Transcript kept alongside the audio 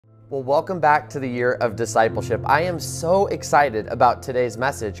Well, welcome back to the year of discipleship. I am so excited about today's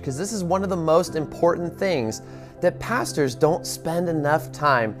message because this is one of the most important things that pastors don't spend enough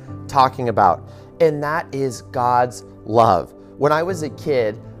time talking about, and that is God's love. When I was a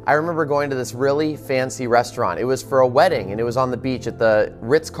kid, I remember going to this really fancy restaurant. It was for a wedding, and it was on the beach at the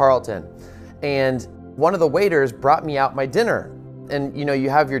Ritz-Carlton. And one of the waiters brought me out my dinner. And you know, you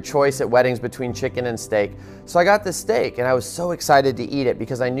have your choice at weddings between chicken and steak. So I got the steak, and I was so excited to eat it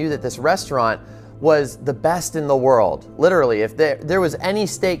because I knew that this restaurant was the best in the world. Literally, if there was any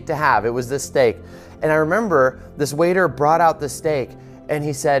steak to have, it was this steak. And I remember this waiter brought out the steak, and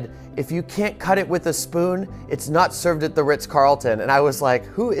he said, "If you can't cut it with a spoon, it's not served at the Ritz-Carlton." And I was like,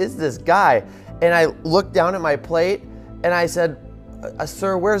 who is this guy? And I looked down at my plate, and I said,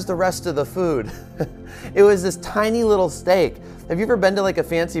 "Sir, where's the rest of the food?" It was this tiny little steak. Have you ever been to like a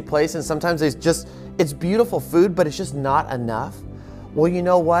fancy place and sometimes it's beautiful food, but it's just not enough? Well, you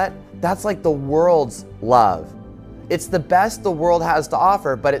know what? That's like the world's love. It's the best the world has to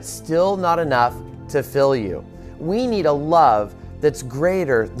offer, but it's still not enough to fill you. We need a love that's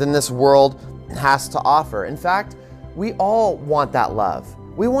greater than this world has to offer. In fact, we all want that love.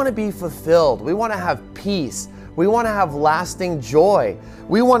 We want to be fulfilled. We want to have peace. We want to have lasting joy.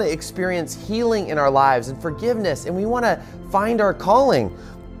 We want to experience healing in our lives and forgiveness, and we want to find our calling.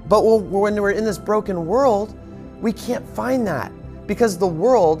 But when we're in this broken world, we can't find that because the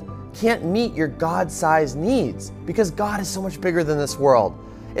world can't meet your God-sized needs because God is so much bigger than this world.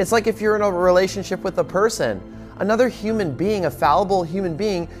 It's like if you're in a relationship with a person, another human being, a fallible human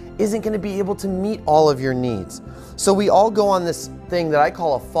being, isn't going to be able to meet all of your needs. So we all go on this thing that I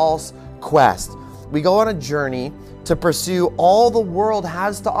call a false quest. We go on a journey to pursue all the world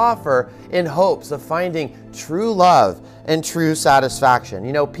has to offer in hopes of finding true love and true satisfaction.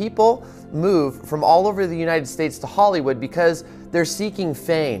 You know, people move from all over the United States to Hollywood because they're seeking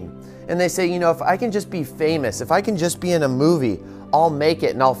fame. And they say, you know, if I can just be famous, if I can just be in a movie, I'll make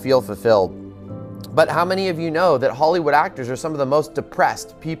it and I'll feel fulfilled. But how many of you know that Hollywood actors are some of the most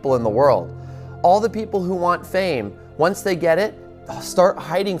depressed people in the world? All the people who want fame, once they get it, they'll start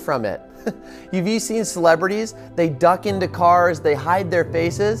hiding from it. Have you seen celebrities? They duck into cars, they hide their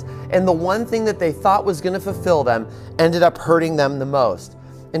faces, and the one thing that they thought was going to fulfill them ended up hurting them the most.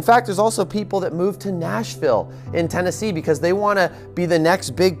 In fact, there's also people that move to Nashville in Tennessee because they want to be the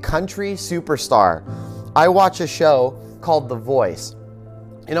next big country superstar. I watch a show called The Voice.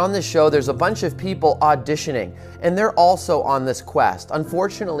 And on this show, there's a bunch of people auditioning, and they're also on this quest.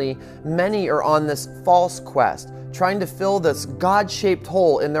 Unfortunately, many are on this false quest, trying to fill this God-shaped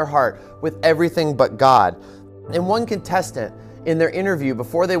hole in their heart with everything but God. And one contestant in their interview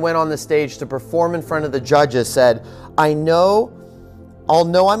before they went on the stage to perform in front of the judges said, I'll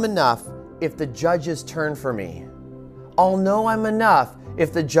know I'm enough if the judges turn for me. I'll know I'm enough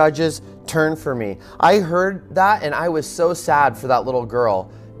if the judges turn for me. I heard that and I was so sad for that little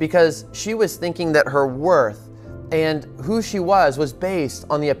girl because she was thinking that her worth and who she was based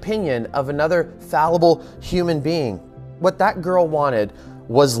on the opinion of another fallible human being. What that girl wanted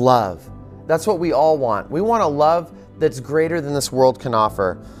was love. That's what we all want. We want a love that's greater than this world can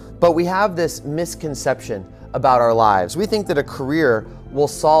offer. But we have this misconception about our lives. We think that a career will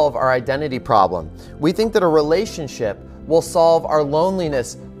solve our identity problem. We think that a relationship will solve our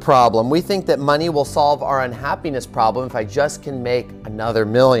loneliness problem. We think that money will solve our unhappiness problem if I just can make another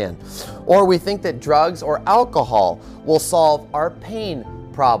million. Or we think that drugs or alcohol will solve our pain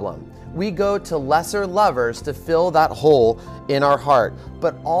problem. We go to lesser lovers to fill that hole in our heart.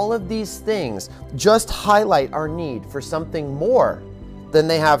 But all of these things just highlight our need for something more than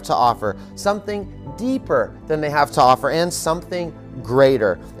they have to offer, something deeper than they have to offer, and something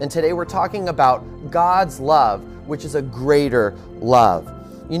greater. And today we're talking about God's love, which is a greater love.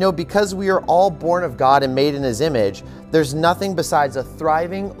 You know, because we are all born of God and made in His image, there's nothing besides a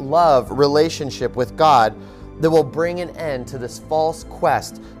thriving love relationship with God that will bring an end to this false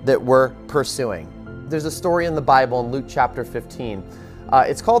quest that we're pursuing. There's a story in the Bible in Luke chapter 15.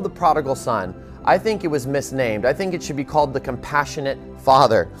 It's called the prodigal son. I think it was misnamed. I think it should be called the compassionate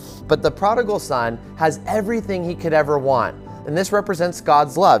father. But the prodigal son has everything he could ever want. And this represents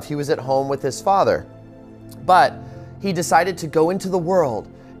God's love. He was at home with his father. But he decided to go into the world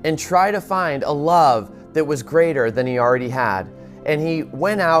and try to find a love that was greater than he already had. And he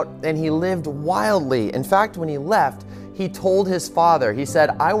went out and he lived wildly. In fact, when he left, he told his father, he said,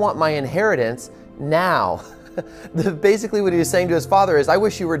 I want my inheritance now. Basically what he was saying to his father is, I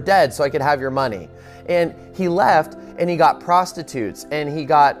wish you were dead so I could have your money. And he left and he got prostitutes and he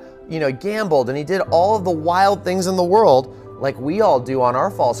got, gambled, and he did all of the wild things in the world like we all do on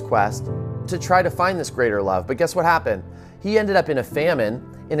our false quest to try to find this greater love. But guess what happened? He ended up in a famine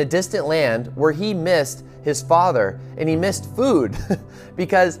in a distant land where he missed his father and he missed food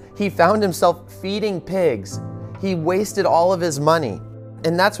because he found himself feeding pigs. He wasted all of his money.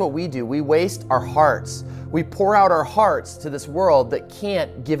 And that's what we do. We waste our hearts. We pour out our hearts to this world that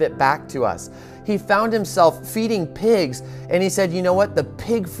can't give it back to us. He found himself feeding pigs and he said, you know what? The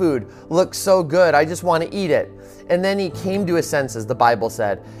pig food looks so good. I just want to eat it. And then he came to his senses, the Bible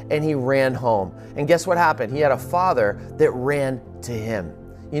said, and he ran home. And guess what happened? He had a father that ran to him.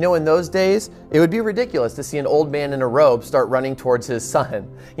 You know, in those days, it would be ridiculous to see an old man in a robe start running towards his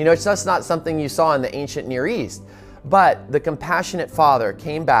son. You know, it's just not something you saw in the ancient Near East. But the compassionate father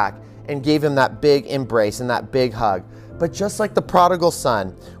came back and gave him that big embrace and that big hug. But just like the prodigal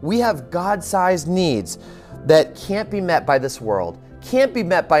son, we have God-sized needs that can't be met by this world, can't be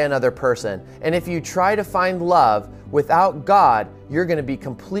met by another person. And if you try to find love without God, you're going to be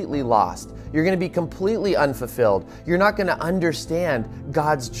completely lost. You're going to be completely unfulfilled. You're not going to understand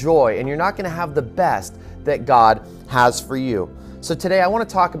God's joy, and you're not going to have the best that God has for you. So today I want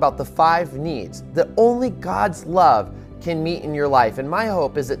to talk about the 5 needs that only God's love can meet in your life. And my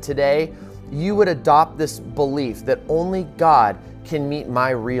hope is that today you would adopt this belief that only God can meet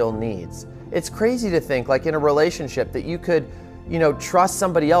my real needs. It's crazy to think, like in a relationship, that you could, trust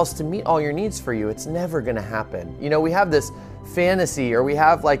somebody else to meet all your needs for you. It's never going to happen. We have this fantasy, or we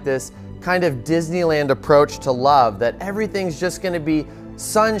have like this kind of Disneyland approach to love, that everything's just going to be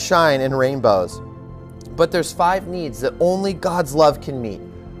sunshine and rainbows. But there's 5 needs that only God's love can meet.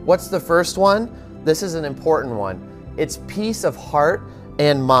 What's the first one? This is an important one. It's peace of heart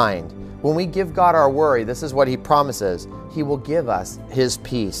and mind. When we give God our worry, this is what he promises. He will give us his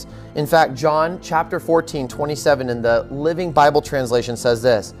peace. In fact, John chapter 14:27 in the Living Bible translation says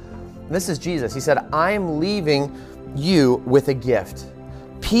this. This is Jesus. He said, I am leaving you with a gift.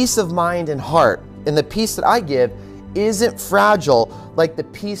 Peace of mind and heart. And the peace that I give isn't fragile like the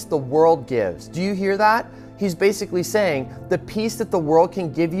peace the world gives. Do you hear that? He's basically saying the peace that the world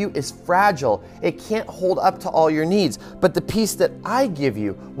can give you is fragile. It can't hold up to all your needs, but the peace that I give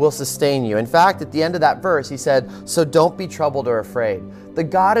you will sustain you. In fact, at the end of that verse, he said, so don't be troubled or afraid. The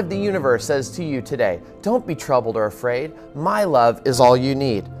God of the universe says to you today, don't be troubled or afraid. My love is all you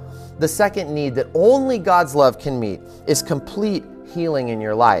need. The second need that only God's love can meet is complete healing in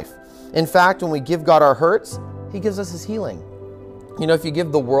your life. In fact, when we give God our hurts, he gives us his healing. If you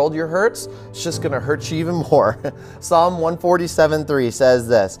give the world your hurts, it's just going to hurt you even more. Psalm 147:3 says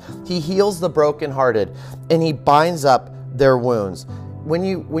this, he heals the brokenhearted and he binds up their wounds. When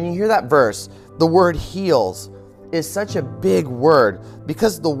you hear that verse, the word heals is such a big word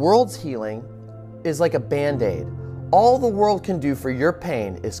because the world's healing is like a Band-Aid. All the world can do for your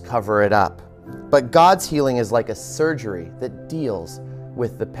pain is cover it up. But God's healing is like a surgery that deals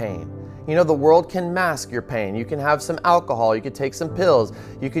with the pain. The world can mask your pain. You can have some alcohol, you can take some pills,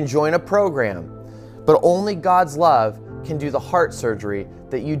 you can join a program. But only God's love can do the heart surgery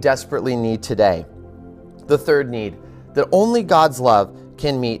that you desperately need today. The third need that only God's love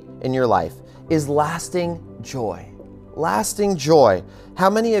can meet in your life is lasting joy. Lasting joy. How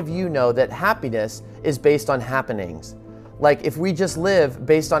many of you know that happiness is based on happenings? Like if we just live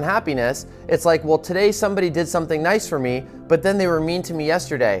based on happiness, it's like, well, today somebody did something nice for me, but then they were mean to me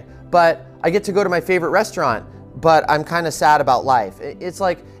yesterday. But I get to go to my favorite restaurant, but I'm kind of sad about life. It's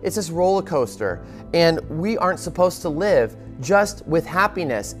like, it's this roller coaster. And we aren't supposed to live just with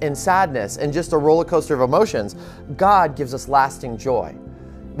happiness and sadness and just a roller coaster of emotions. God gives us lasting joy,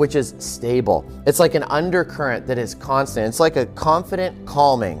 which is stable. It's like an undercurrent that is constant. It's like a confident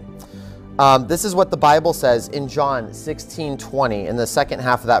calming. This is what the Bible says in John 16:20 in the second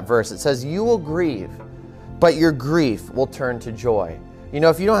half of that verse. It says, you will grieve, but your grief will turn to joy.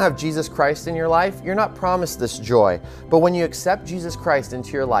 If you don't have Jesus Christ in your life, you're not promised this joy. But when you accept Jesus Christ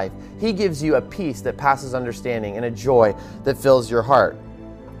into your life, he gives you a peace that passes understanding and a joy that fills your heart.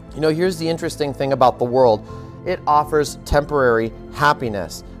 Here's the interesting thing about the world. It offers temporary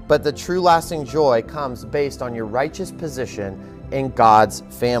happiness, but the true lasting joy comes based on your righteous position in God's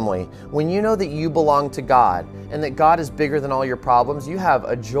family. When you know that you belong to God and that God is bigger than all your problems, you have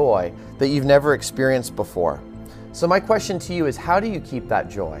a joy that you've never experienced before. So my question to you is, how do you keep that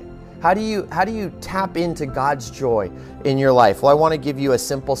joy? How do you tap into God's joy in your life? Well, I want to give you a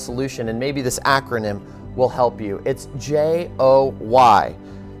simple solution, and maybe this acronym will help you. It's JOY.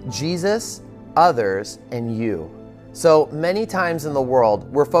 Jesus, others, and you. So many times in the world,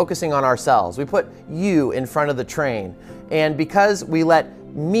 we're focusing on ourselves. We put you in front of the train. And because we let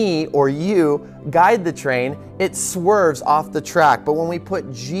me or you guide the train, it swerves off the track. But when we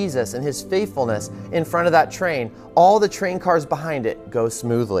put Jesus and his faithfulness in front of that train, all the train cars behind it go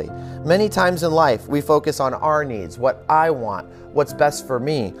smoothly. Many times in life, we focus on our needs, what I want, what's best for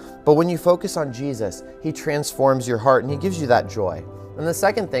me. But when you focus on Jesus, he transforms your heart and he gives you that joy. And the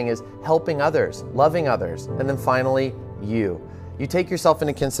second thing is helping others, loving others. And then finally, you. You take yourself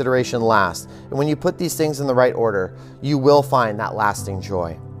into consideration last. And when you put these things in the right order, you will find that lasting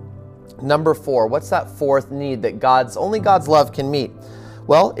joy. Number 4, what's that fourth need that only God's love can meet?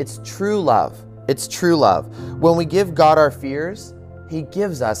 Well, it's true love. It's true love. When we give God our fears, he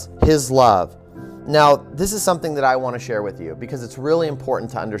gives us his love. Now, this is something that I want to share with you because it's really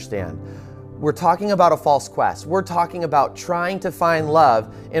important to understand. We're talking about a false quest. We're talking about trying to find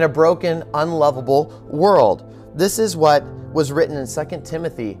love in a broken, unlovable world. This is what was written in 2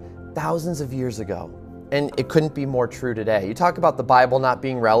 Timothy thousands of years ago, and it couldn't be more true today. You talk about the Bible not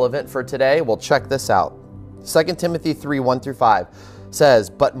being relevant for today? Well, check this out. 2 Timothy 3, 1-5 says,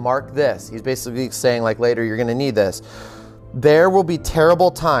 but mark this. He's basically saying, like, later you're going to need this. There will be terrible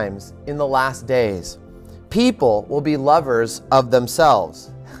times in the last days. People will be lovers of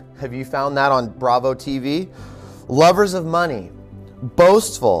themselves. Have you found that on Bravo TV? Lovers of money,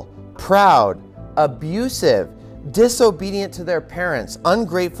 boastful, proud, abusive, disobedient to their parents,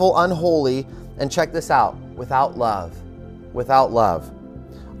 ungrateful, unholy, and check this out, without love,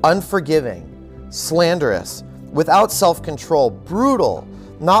 unforgiving, slanderous, without self-control, brutal,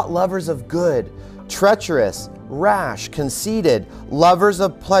 not lovers of good, treacherous, rash, conceited, lovers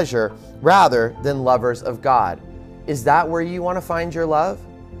of pleasure rather than lovers of God. Is that where you want to find your love?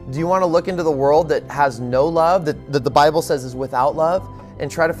 Do you want to look into the world that has no love, that the Bible says is without love, and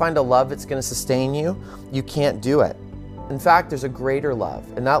try to find a love that's going to sustain you? You can't do it. In fact, there's a greater love,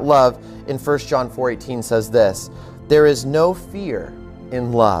 and that love in 1 John 4:18 says this, there is no fear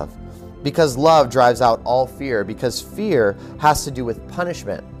in love, because love drives out all fear, because fear has to do with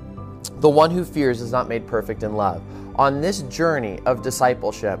punishment. The one who fears is not made perfect in love. On this journey of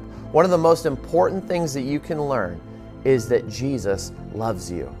discipleship, one of the most important things that you can learn is that Jesus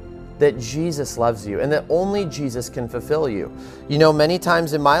loves you. That Jesus loves you and that only Jesus can fulfill you. You know, many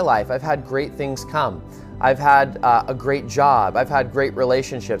times in my life, I've had great things come. I've had a great job. I've had great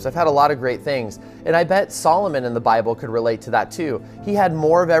relationships. I've had a lot of great things. And I bet Solomon in the Bible could relate to that too. He had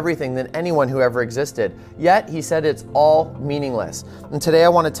more of everything than anyone who ever existed. Yet he said it's all meaningless. And today I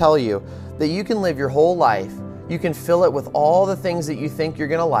want to tell you that you can live your whole life. You can fill it with all the things that you think you're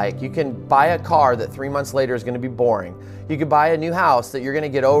going to like. You can buy a car that 3 months later is going to be boring. You could buy a new house that you're going to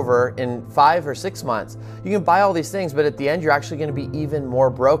get over in 5 or 6 months. You can buy all these things, but at the end, you're actually going to be even more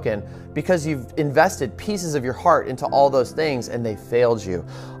broken because you've invested pieces of your heart into all those things and they failed you.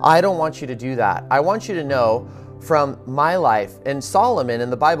 I don't want you to do that. I want you to know from my life, and Solomon in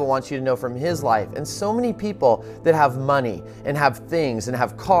the Bible wants you to know from his life, and so many people that have money and have things and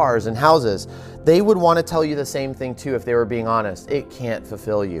have cars and houses, they would want to tell you the same thing too if they were being honest. It can't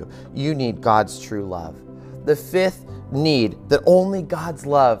fulfill you. You need God's true love. The fifth need that only God's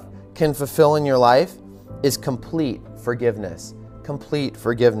love can fulfill in your life is complete forgiveness. Complete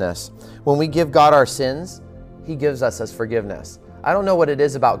forgiveness. When we give God our sins, he gives us his forgiveness. I don't know what it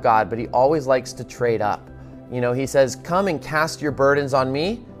is about God, but he always likes to trade up. You know, he says, come and cast your burdens on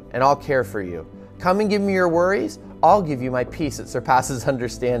me and I'll care for you. Come and give me your worries. I'll give you my peace that surpasses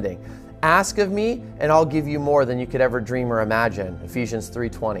understanding. Ask of me and I'll give you more than you could ever dream or imagine. Ephesians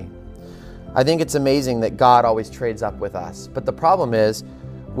 3:20. I think it's amazing that God always trades up with us. But the problem is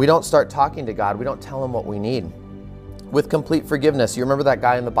we don't start talking to God. We don't tell him what we need. With complete forgiveness, you remember that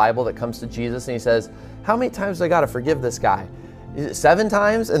guy in the Bible that comes to Jesus and he says, how many times do I got to forgive this guy? Is it 7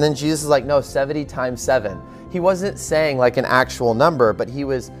 times? And then Jesus is like, no, 70 times 7. He wasn't saying like an actual number, but he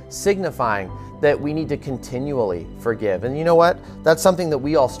was signifying that we need to continually forgive. And you know what? That's something that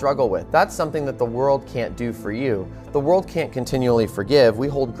we all struggle with. That's something that the world can't do for you. The world can't continually forgive. We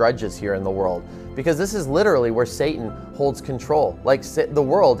hold grudges here in the world because this is literally where Satan holds control. Like the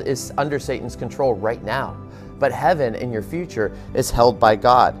world is under Satan's control right now, but heaven in your future is held by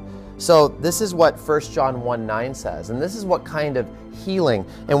God. So this is what 1 John 1:9 says, and this is what kind of healing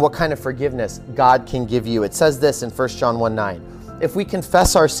and what kind of forgiveness God can give you. It says this in 1 John 1:9, if we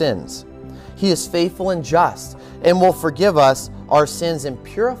confess our sins, he is faithful and just and will forgive us our sins and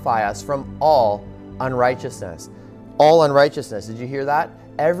purify us from all unrighteousness. All unrighteousness, did you hear that?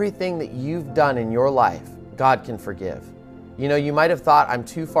 Everything that you've done in your life, God can forgive. You know, you might have thought, I'm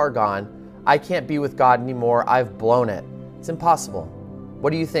too far gone. I can't be with God anymore. I've blown it. It's impossible.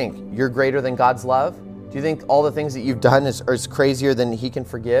 What do you think? You're greater than God's love? Do you think all the things that you've done is crazier than he can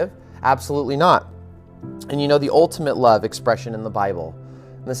forgive? Absolutely not. And you know, the ultimate love expression in the Bible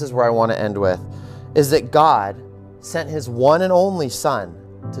and this is where I want to end with, is that God sent his one and only Son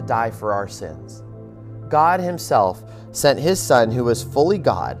to die for our sins. God himself sent his Son, who was fully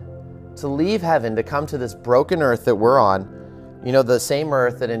God, to leave heaven to come to this broken earth that we're on. You know, the same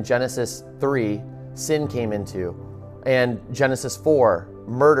earth that in Genesis 3, sin came into. And Genesis 4,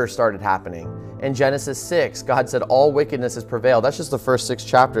 murder started happening. In Genesis 6, God said all wickedness has prevailed. That's just the first 6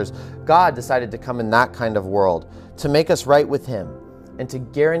 chapters. God decided to come in that kind of world to make us right with him and to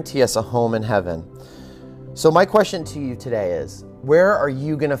guarantee us a home in heaven. So my question to you today is, where are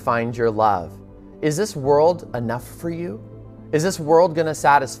you going to find your love? Is this world enough for you? Is this world going to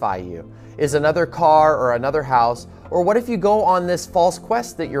satisfy you? Is another car or another house? Or what if you go on this false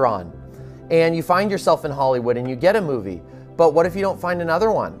quest that you're on and you find yourself in Hollywood and you get a movie, but what if you don't find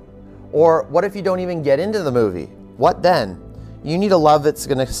another one? Or what if you don't even get into the movie? What then? You need a love that's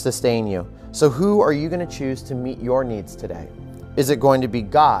going to sustain you. So who are you going to choose to meet your needs today? Is it going to be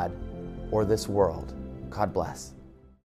God or this world? God bless.